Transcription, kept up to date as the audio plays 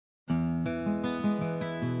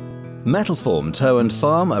Metalform Tow &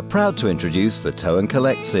 Farm are proud to introduce the Tow &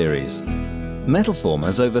 Collect series. Metalform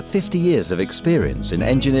has over 50 years of experience in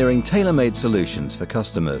engineering tailor-made solutions for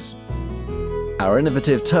customers. Our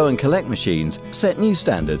innovative Tow & Collect machines set new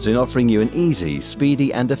standards in offering you an easy,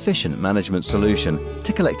 speedy and efficient management solution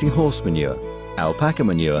to collecting horse manure, alpaca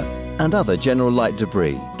manure and other general light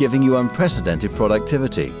debris, giving you unprecedented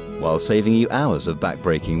productivity while saving you hours of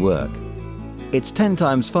back-breaking work. It's 10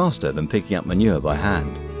 times faster than picking up manure by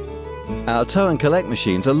hand. Our Tow & Collect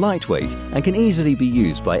machines are lightweight and can easily be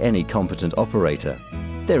used by any competent operator.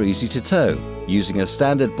 They're easy to tow, using a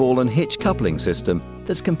standard ball and hitch coupling system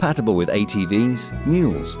that's compatible with ATVs,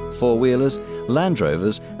 mules, four-wheelers, Land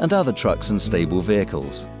Rovers and other trucks and stable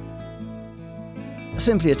vehicles.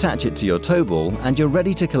 Simply attach it to your tow ball and you're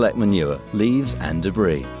ready to collect manure, leaves and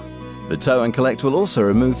debris. The Tow & Collect will also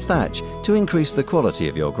remove thatch to increase the quality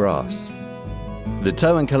of your grass. The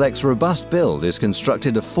Tow & Collect's robust build is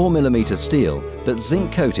constructed of 4mm steel that's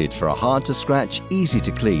zinc-coated for a hard-to-scratch,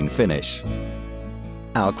 easy-to-clean finish.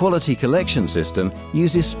 Our quality collection system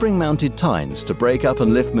uses spring-mounted tines to break up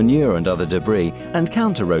and lift manure and other debris and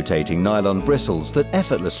counter-rotating nylon bristles that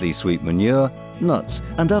effortlessly sweep manure, nuts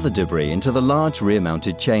and other debris into the large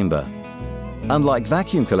rear-mounted chamber. Unlike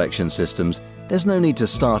vacuum collection systems, there's no need to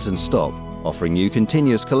start and stop, offering you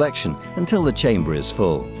continuous collection until the chamber is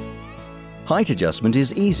full. Height adjustment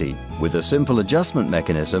is easy, with a simple adjustment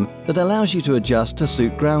mechanism that allows you to adjust to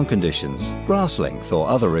suit ground conditions, grass length or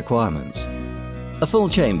other requirements. A full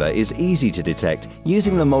chamber is easy to detect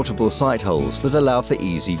using the multiple sight holes that allow for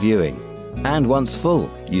easy viewing. And once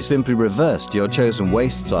full, you simply reverse to your chosen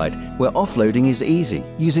waste site where offloading is easy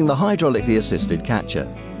using the hydraulically assisted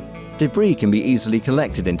catcher. Debris can be easily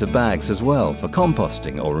collected into bags as well for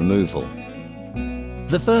composting or removal.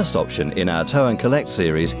 The first option in our Tow & Collect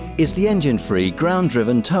series is the engine-free,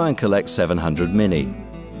 ground-driven Tow & Collect 700 Mini.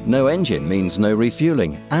 No engine means no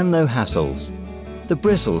refueling and no hassles. The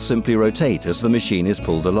bristles simply rotate as the machine is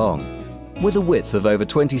pulled along. With a width of over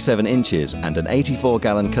 27 inches and an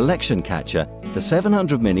 84-gallon collection catcher, the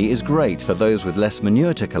 700 Mini is great for those with less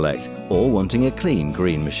manure to collect or wanting a clean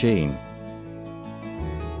green machine.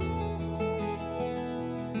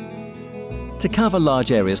 To cover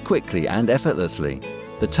large areas quickly and effortlessly,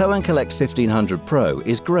 the Tow & Collect 1500 Pro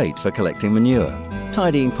is great for collecting manure,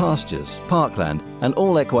 tidying pastures, parkland and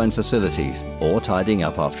all equine facilities, or tidying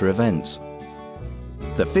up after events.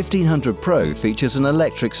 The 1500 Pro features an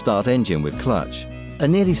electric start engine with clutch, a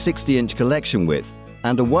nearly 60-inch collection width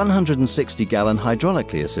and a 160-gallon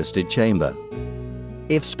hydraulically assisted chamber.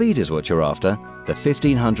 If speed is what you're after, the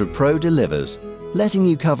 1500 Pro delivers, letting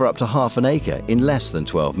you cover up to half an acre in less than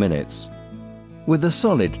 12 minutes. With the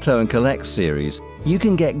solid Tow & Collect series, you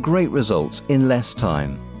can get great results in less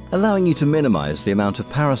time, allowing you to minimize the amount of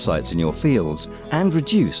parasites in your fields and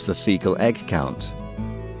reduce the fecal egg count.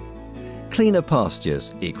 Cleaner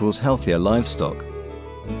pastures equals healthier livestock.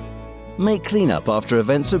 Make cleanup after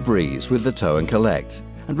events a breeze with the Tow & Collect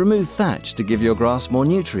and remove thatch to give your grass more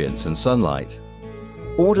nutrients and sunlight.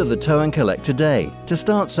 Order the Tow & Collect today to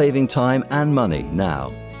start saving time and money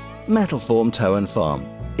now. Metalform Tow & Farm.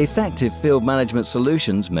 Effective field management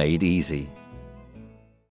solutions made easy.